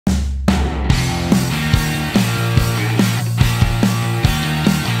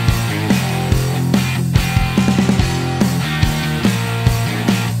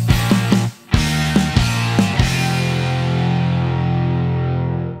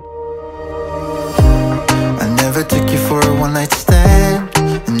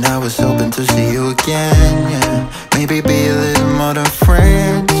again, yeah. Maybe be a little more than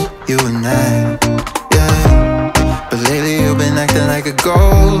friends, you and I, yeah. But lately you've been acting like a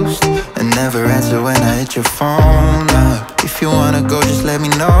ghost and never answer when I hit your phone up. If you wanna go, just let me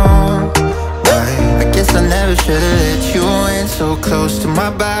know. I guess I never should've let you in so close to my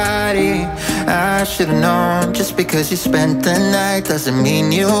body. I should've known, just because you spent the night doesn't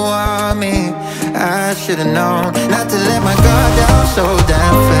mean you want me. I should've known not to let my guard down so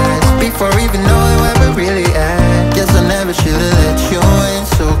damn fast before even knowing where we're really at. Guess I never should've let you in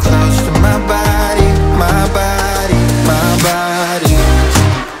so close to my body, my body, my body.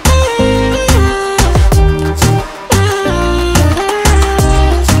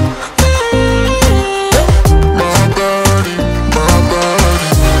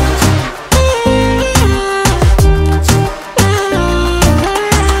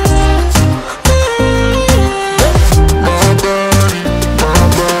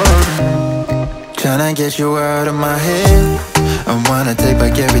 Tryna get you out of my head. I wanna take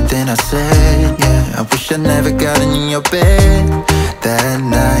back everything I said, yeah. I wish I never got in your bed that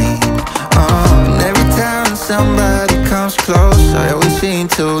night. And every time somebody comes close, I always seem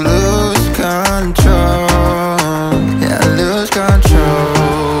to lose control. Yeah, I lose control.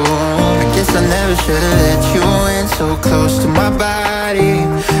 I guess I never should've let you in so close to my body.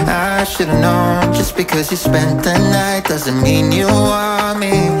 I should've known, just because you spent the night doesn't mean you want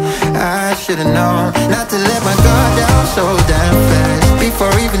me. I should've known not to let my guard down so damn fast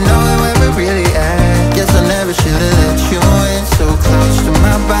before even knowing where we're really at. Guess I never should've let you in so close to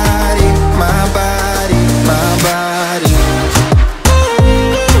my body, my body, my body.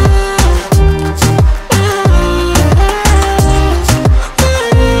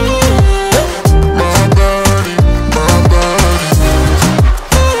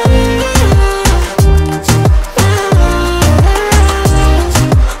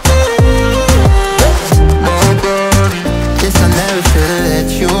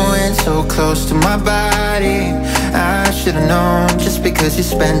 Close to my body, I should've known, just because you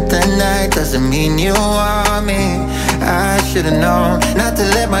spent the night doesn't mean you want me. I should've known not to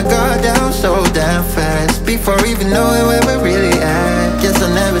let my guard down so damn fast before even knowing where we're really at. Guess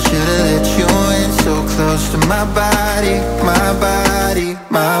I never should've let you in so close to my body, my body,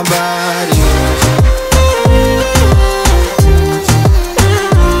 my body.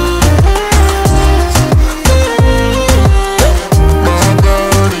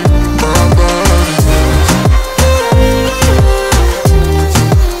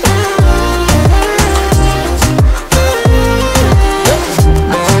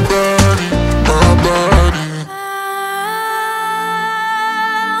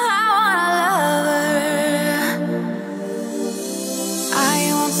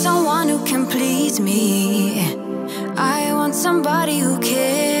 Somebody who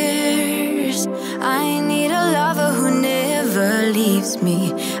cares. I need a lover who never leaves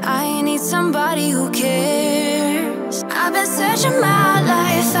me. I need somebody who cares. I've been searching my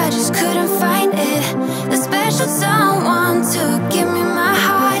life, I just couldn't find it. The special someone to give me my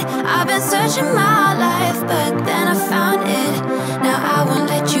heart. I've been searching my life, but then I found it. Now I won't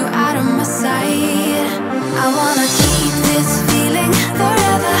let you out of my sight. I wanna keep this feeling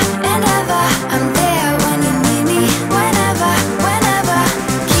forever and ever. I'm there when you need me, whenever, whenever.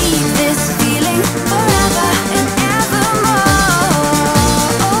 Keep this feeling forever and evermore.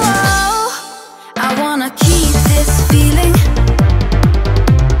 I wanna keep this feeling.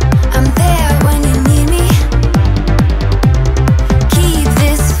 I'm there when you need me. Keep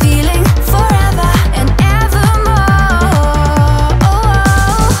this feeling forever and evermore.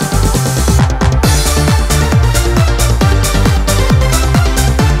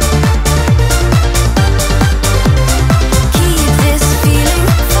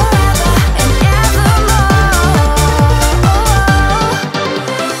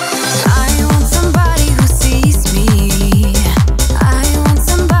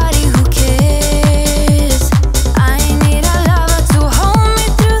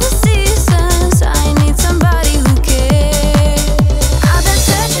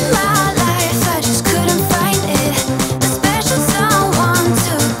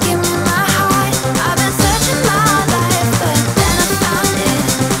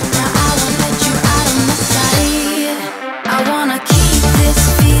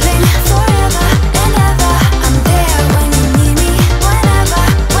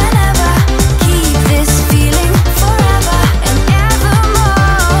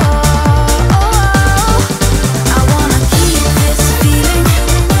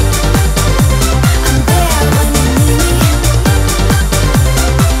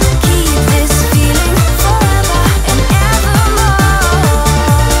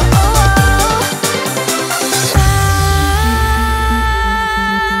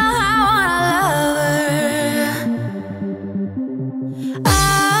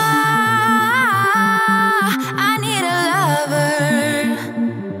 I need a lover.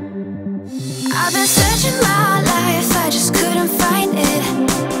 I've been searching my life, I just couldn't find it.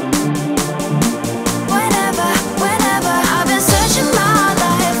 Whenever I've been searching my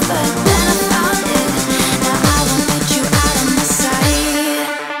life, but then I found it. Now I won't let you out of my sight.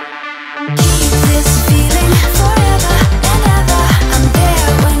 Keep this feeling forever and ever. I'm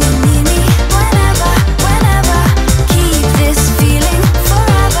there when you need me. Whenever. Keep this feeling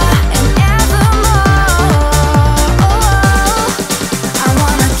forever and evermore. I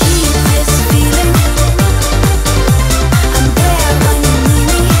wanna keep this feeling. I'm there when you need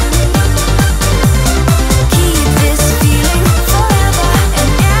me. Keep this feeling forever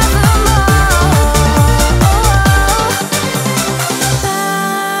and evermore. I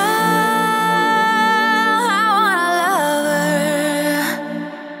want a lover.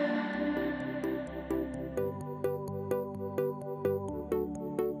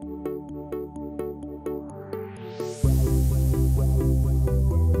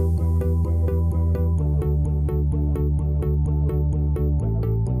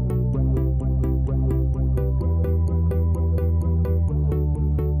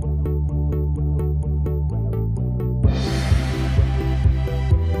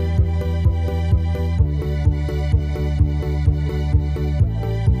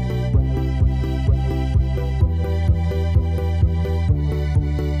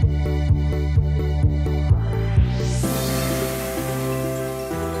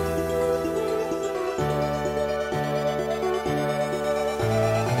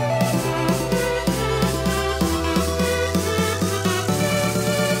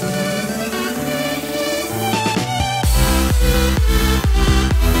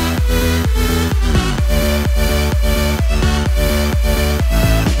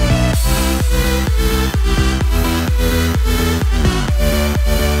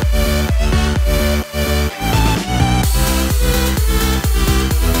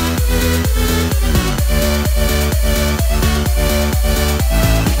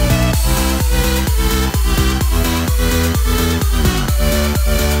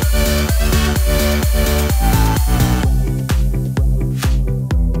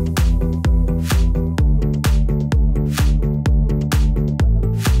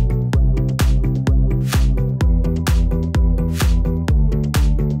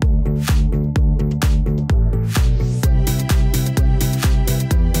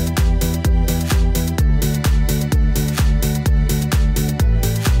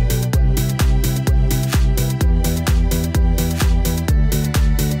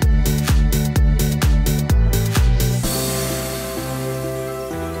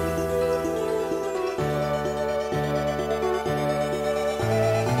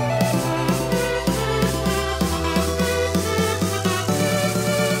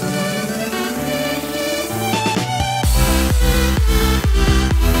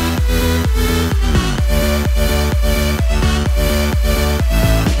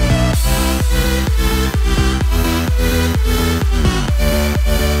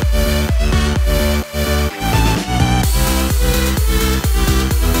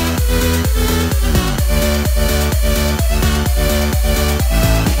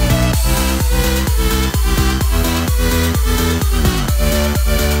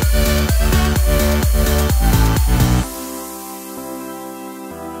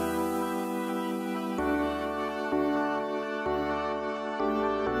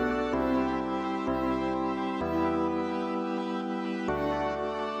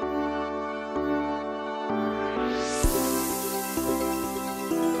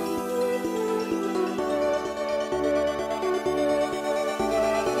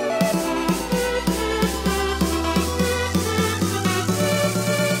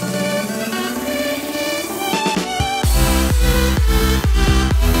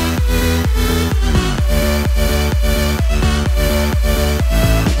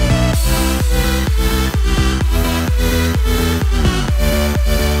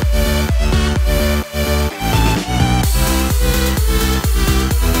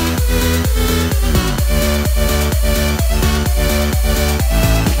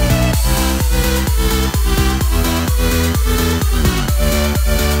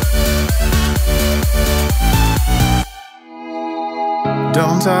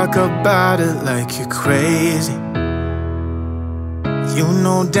 Don't talk about it like you're crazy. You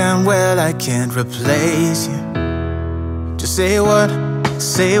know damn well I can't replace you. Just say what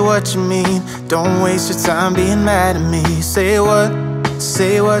you mean. Don't waste your time being mad at me. Say what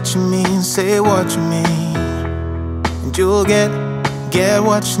you mean, say what you mean. And you'll get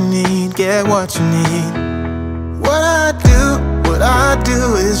what you need, get what you need. What I do, what what I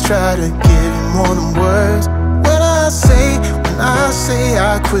do is try to give you more than words. When I say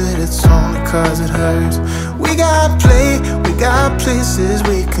I quit, it's only cause it hurts. We got places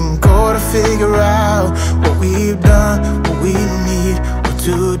we can go to figure out what we've done, what we need, what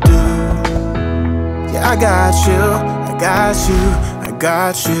to do. Yeah, I got you, I got you, I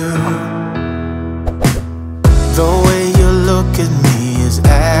got you. The way you look at me is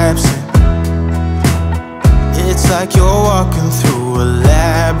absent. It's like you're walking through a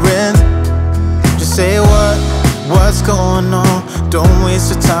labyrinth. Just say what's going on. Don't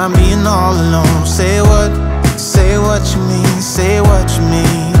waste your time being all alone. Say what you mean, say what you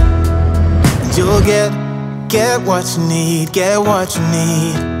mean. And you'll get what you need, get what you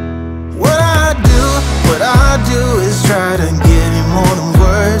need. What I do is try to give you more than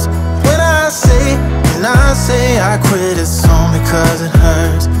words. When I say I quit, it's only cause it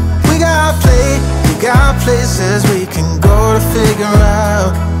hurts. We got places we can go to figure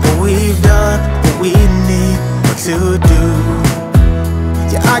out what we've done, what we need, what to do.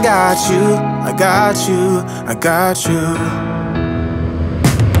 Yeah, I got you, I got you, I got you.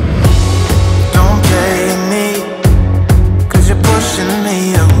 Don't play me, cause you're pushing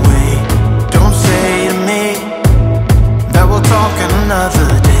me away. Don't say to me that we'll talk another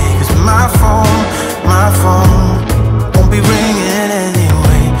day. Cause my phone won't be ringing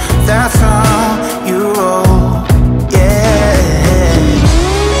anyway. That's how you roll, yeah.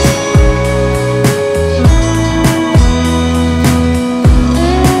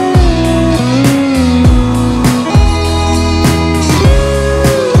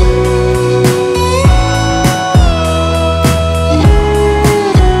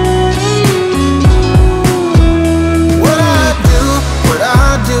 What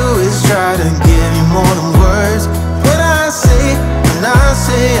I do is try to give you more than words. When I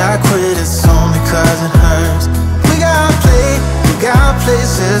say I quit, it's only cause it hurts. We got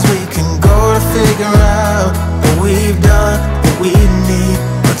places we can go to figure out what we've done, what we need,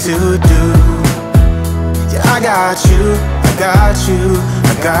 what to do. Yeah, I got you, I got you,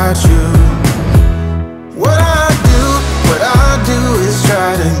 I got you. What I do is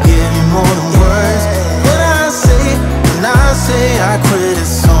try to give you more than words. When I say I quit,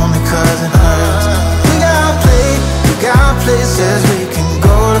 it's only cause it hurts. We got places we can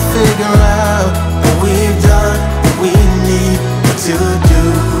go to figure out what we've done, what we need, what to do.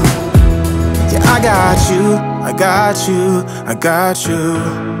 Yeah, I got you, I got you, I got you.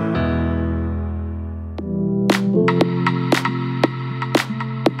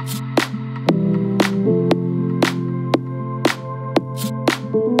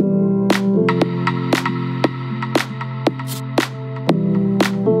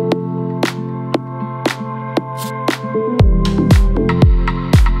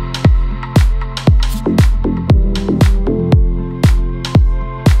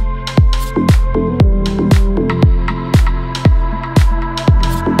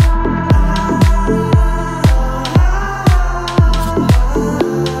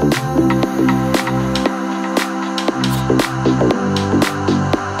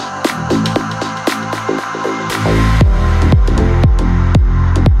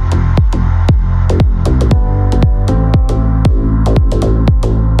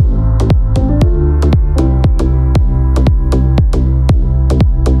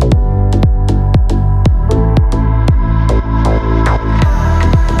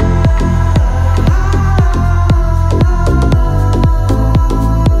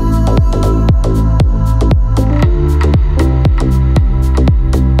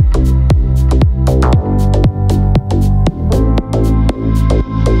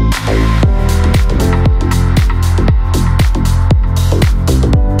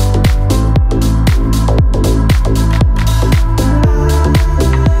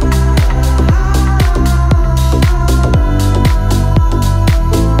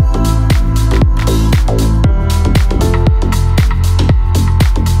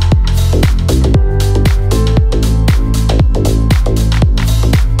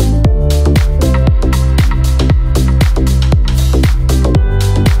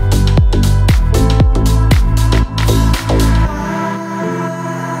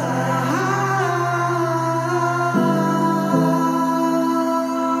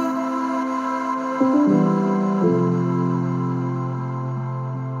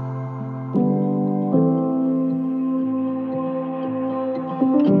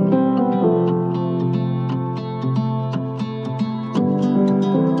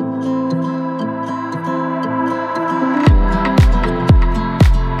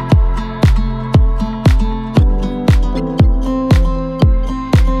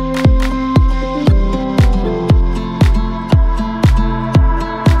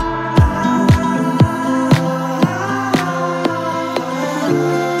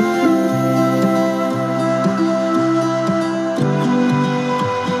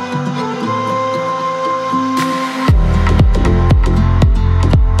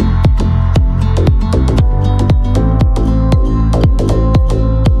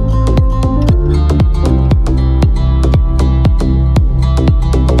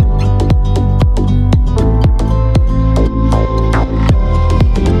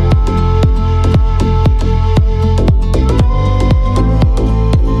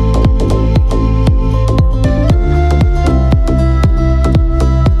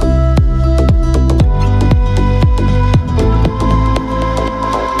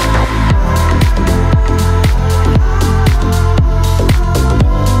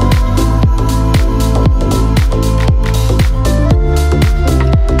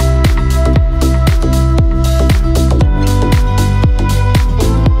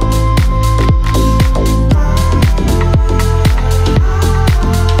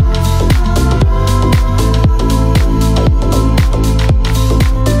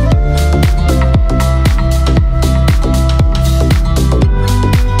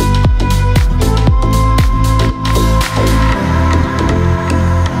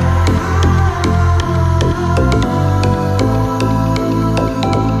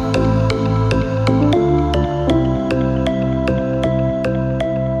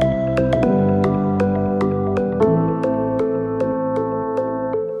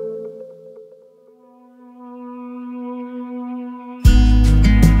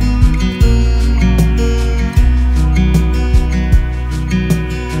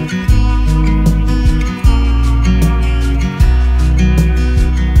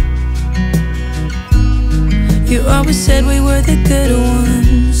 always said we were the good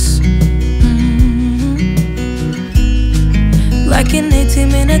ones. Like an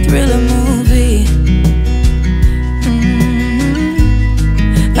 18-minute thriller movie.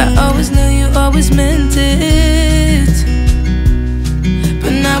 I always knew you always meant it,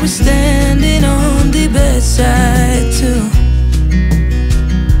 but now we're standing on the bedside too.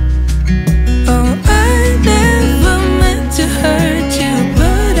 Oh, I never meant to hurt you,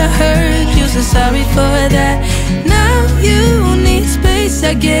 but I hurt you, so sorry for that. Now you need space,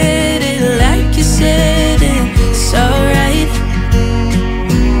 I get it, like you said, it's alright.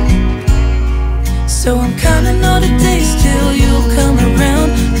 So I'm counting all the days till you come around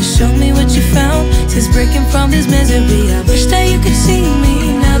to show me what you found. Since breaking from this misery, I wish that you could see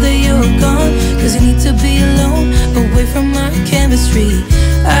me now that you're gone. Cause you need to be alone, away from our chemistry.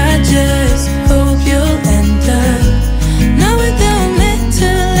 I just hope you'll end up knowing that I'm meant to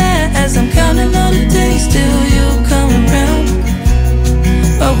last. I'm counting all the days till you come around.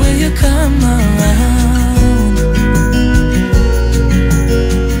 Or will you come around?